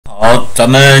好，咱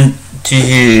们继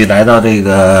续来到这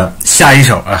个下一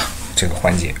手啊这个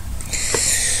环节。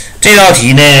这道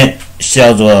题呢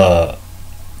叫做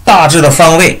大致的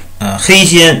方位啊，黑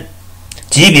先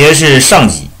级别是上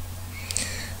级。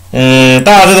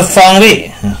大致的方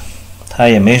位，他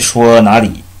也没说哪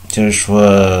里，就是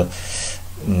说，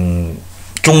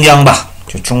中央吧，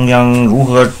就中央如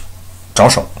何着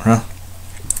手是吧？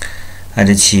看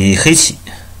这棋黑棋。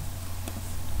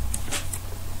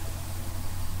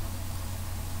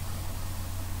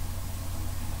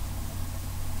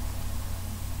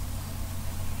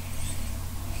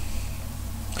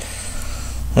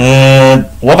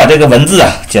我把这个文字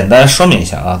啊简单说明一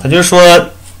下啊，他就是说，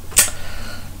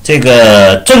这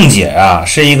个正解啊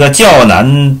是一个较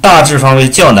难，大致方位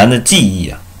较难的记忆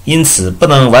啊，因此不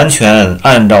能完全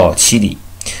按照其理，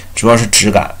主要是质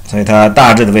感，所以它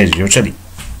大致的位置就是这里，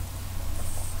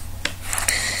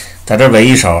在这围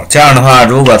一手，这样的话，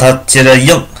如果他接着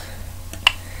应，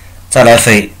再来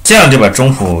飞，这样就把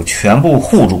中府全部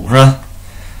护住，是吧？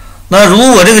那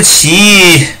如果这个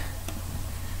棋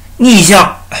逆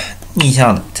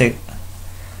向的这个，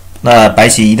那白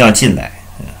棋一定要进来。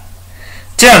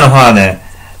这样的话呢，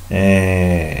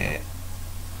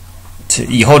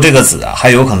以后这个子啊还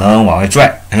有可能往外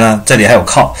拽，是吧？这里还有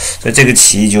靠，所以这个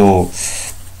棋就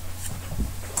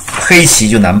黑棋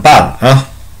就难办了啊。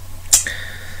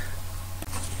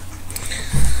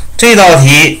这道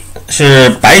题是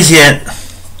白先，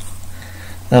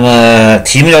那么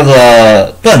题目叫做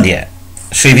断点，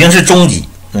水平是中级。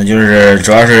那就是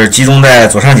主要是集中在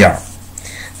左上角，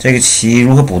这个棋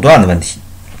如何补断的问题。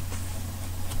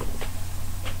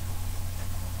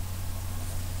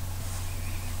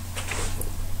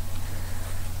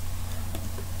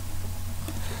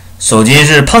手筋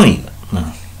是碰一个，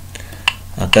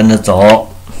跟着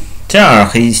走，这样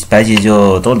白棋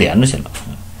就都连着去了，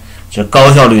这高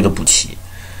效率的补棋。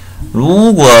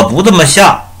如果不这么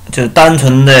下，就单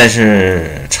纯的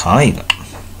是长一个。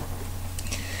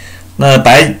那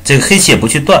这个黑棋也不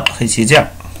去断，黑棋这样，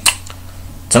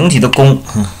整体的攻，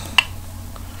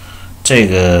这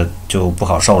个就不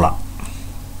好受了。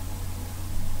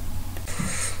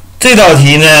这道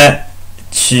题呢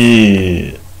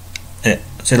是，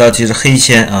这道题是黑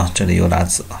先啊，这里有俩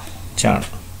子，这样的，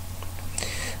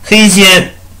黑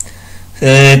先，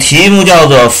题目叫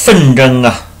做纷争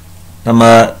啊。那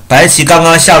么白棋刚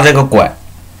刚下这个拐，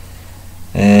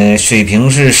水平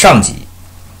是上级。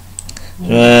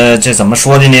这怎么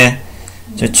说的呢？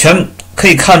就全可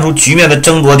以看出局面的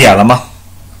争夺点了吗？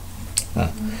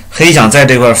黑想在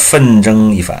这块纷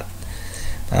争一番，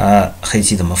黑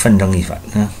棋怎么纷争一番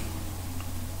呢？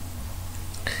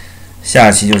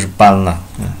下棋就是搬了，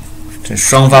这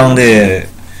双方的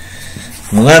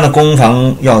某样的攻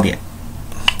防要点。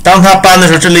当他搬的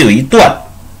时候，这里有一段，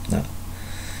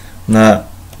那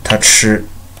他吃，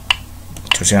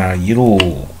就这样一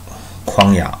路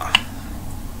狂压。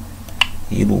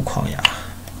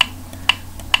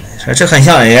这很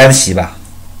像 AI 的棋吧？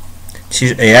其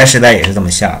实 AI 时代也是这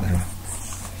么下的，是吧？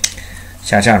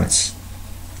下这样的棋，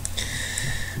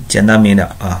简单明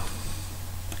了啊。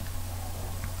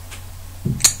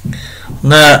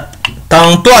那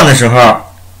当断的时候，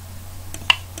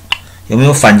有没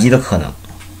有反击的可能？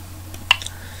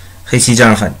黑棋这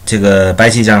样这个白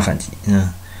棋这样反击，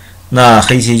那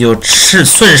黑棋就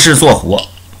顺势做活。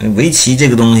围棋这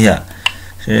个东西啊，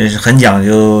是很讲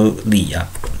究理呀，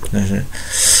但是，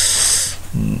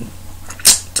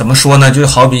怎么说呢？就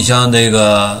好比像这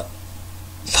个，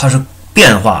它是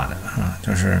变化的啊，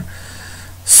就是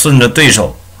顺着对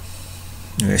手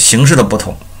形式的不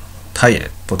同，它也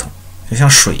不同，就像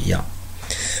水一样。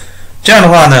这样的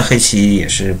话呢，黑棋也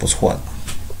是不错的。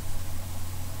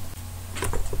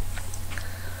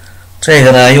这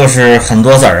个呢，又是很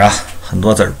多子儿啊，很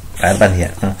多子儿来了半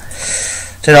天啊。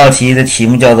这道题的题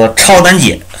目叫做超难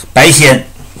解，白先，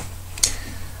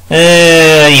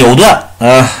有断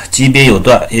啊，级别有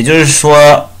断，也就是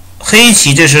说黑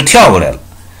棋这时跳过来了，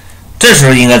这时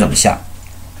候应该怎么下？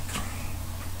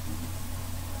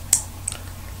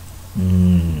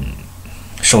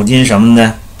手筋什么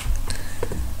呢？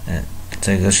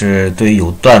这个是对于有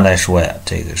断来说呀，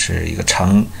这个是一个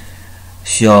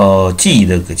需要记忆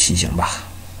的个棋型吧。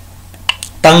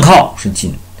单靠是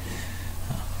筋，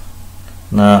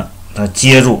那它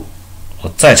接住，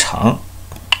我再长，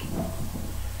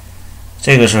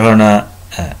这个时候呢，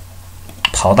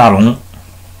跑大龙，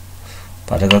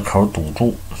把这个口堵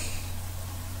住，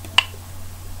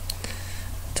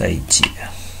再一解，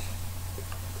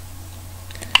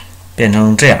变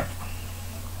成这样。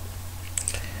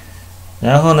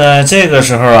然后呢，这个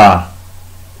时候啊，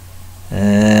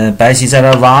白棋在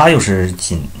这挖又是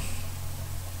金，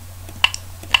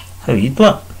还有一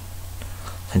段，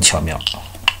很巧妙。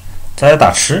再来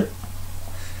打吃，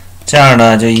这样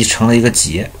呢就成了一个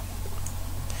结。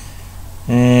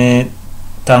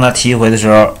当他提一回的时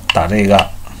候，打这个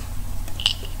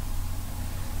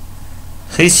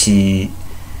黑棋，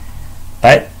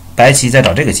白棋再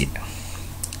找这个结，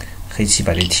黑棋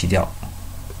把这提掉。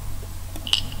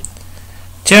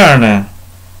这样呢，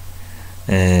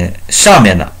上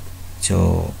面呢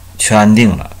就全安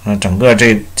定了。那整个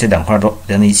这两块都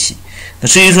连在一起。那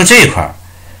至于说这一块，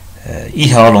一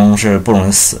条龙是不容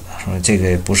易死的，说这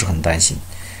个不是很担心。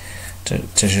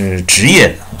这是职业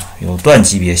的，有段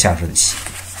级别下出的棋。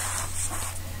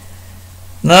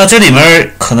那这里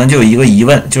面可能就有一个疑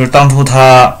问，就是当初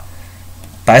他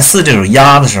白4这手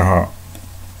压的时候，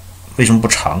为什么不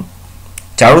长？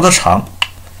假如他长，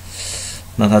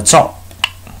那他照，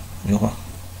他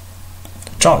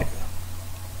照一个，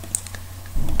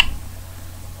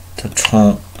他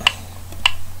冲，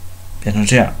变成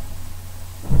这样，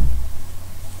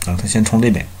他先冲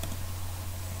这边，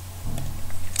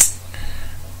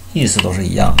意思都是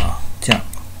一样的啊，这样。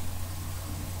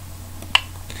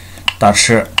打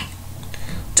吃，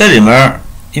这里面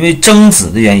因为争子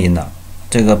的原因呢，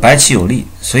这个白棋有利，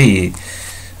所以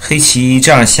黑棋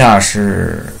这样下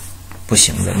是不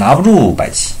行的，拿不住白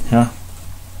棋啊。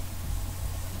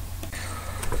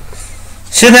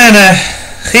现在呢，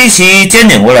黑棋尖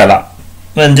顶过来了，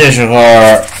问这时候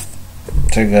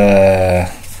这个，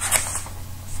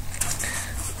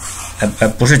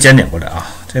不是尖顶过来啊，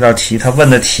这道题他问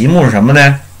的题目是什么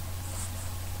呢？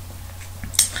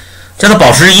叫做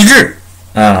保持一致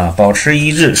啊，保持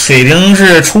一致，水平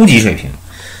是初级水平，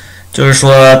就是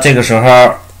说这个时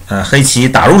候，黑棋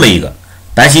打入了一个，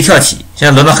白棋跳起，现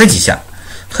在轮到黑棋下，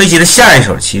黑棋的下一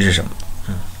手棋是什么？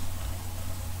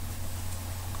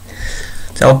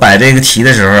在我摆这个题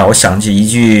的时候啊，我想起一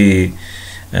句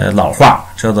老话，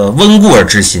叫做温故而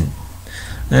知新。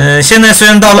现在虽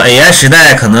然到了 AI 时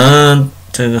代，可能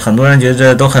这个很多人觉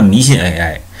得都很迷信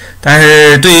AI， 但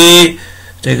是对于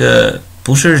这个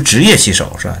不是职业棋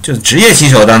手是吧？就是职业棋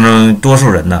手当中，多数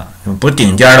人呢，不是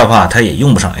顶尖的话，他也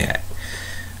用不上 AI。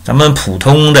咱们普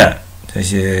通的这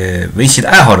些围棋的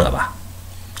爱好者吧，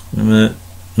那么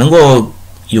能够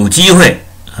有机会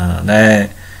来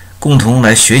共同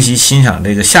来学习欣赏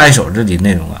这个下一手这里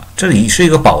内容啊，这里是一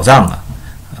个宝藏啊，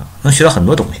能学到很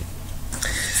多东西。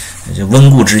就温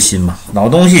故知新嘛，老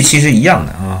东西其实一样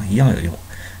的啊，一样有用。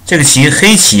这个棋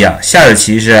黑棋啊，下的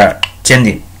棋是尖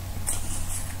顶。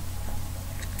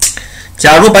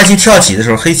假如白棋跳起的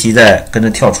时候，黑棋再跟着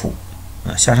跳出，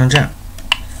下成这样，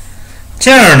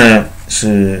这样呢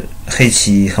是黑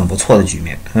棋很不错的局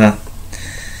面啊。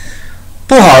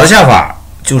不好的下法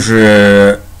就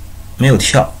是没有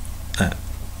跳，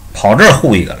跑这儿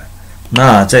护一个了，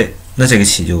那这个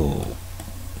棋就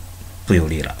不有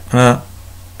利了，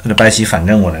那白棋反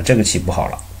正过来，这个棋不好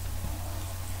了。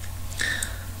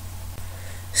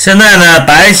现在呢，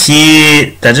白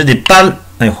棋在这里搬，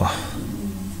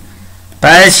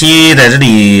白棋在这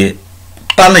里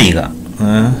搬了一个，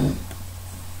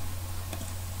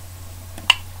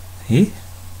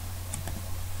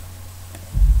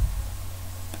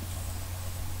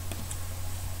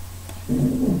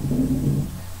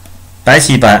白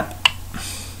棋搬，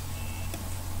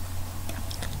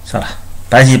算了，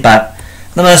白棋搬。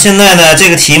那么现在呢，这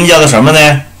个题目叫做什么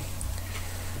呢？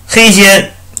黑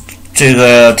先，这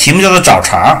个题目叫做找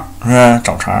茬，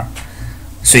找茬，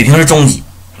水平是中级。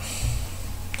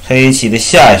黑棋的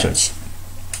下一手棋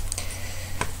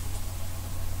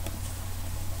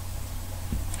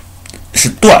是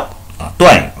断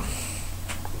断一个，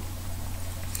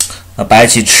那白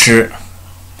棋吃，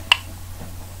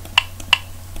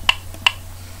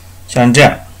像这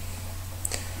样，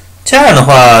这样的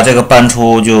话，这个搬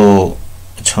出就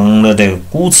成了这个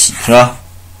孤棋，是吧？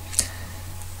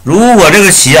如果这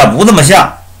个棋不那么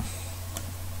下，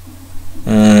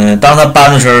当他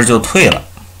搬的时候就退了。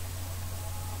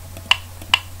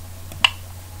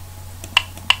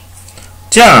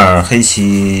这样黑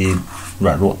棋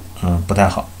软弱，不太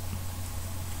好。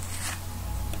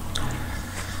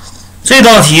这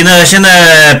道题呢，现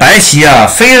在白棋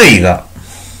飞了一个，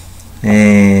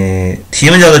题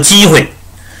目叫做机会，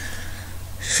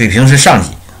水平是上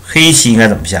级，黑棋应该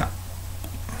怎么下？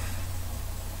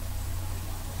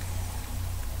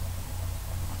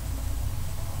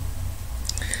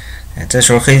这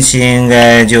时候黑棋应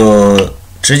该就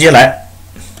直接来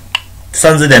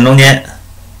3子点中间。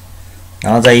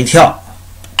然后再一跳，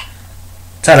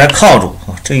再来靠住，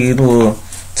这一路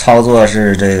操作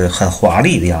是这个很华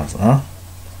丽的样子啊。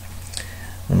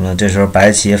那么这时候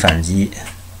白棋也反击，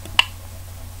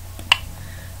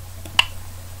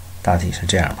大体是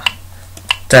这样吧。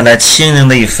再来轻盈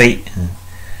的一飞，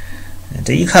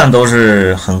这一看都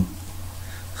是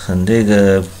很这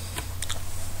个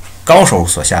高手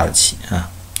所下的棋啊。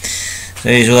所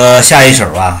以说下一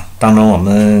手啊当中我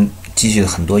们汲取了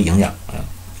很多营养啊。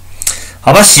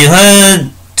好吧，喜欢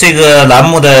这个栏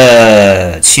目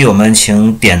的棋友们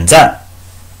请点赞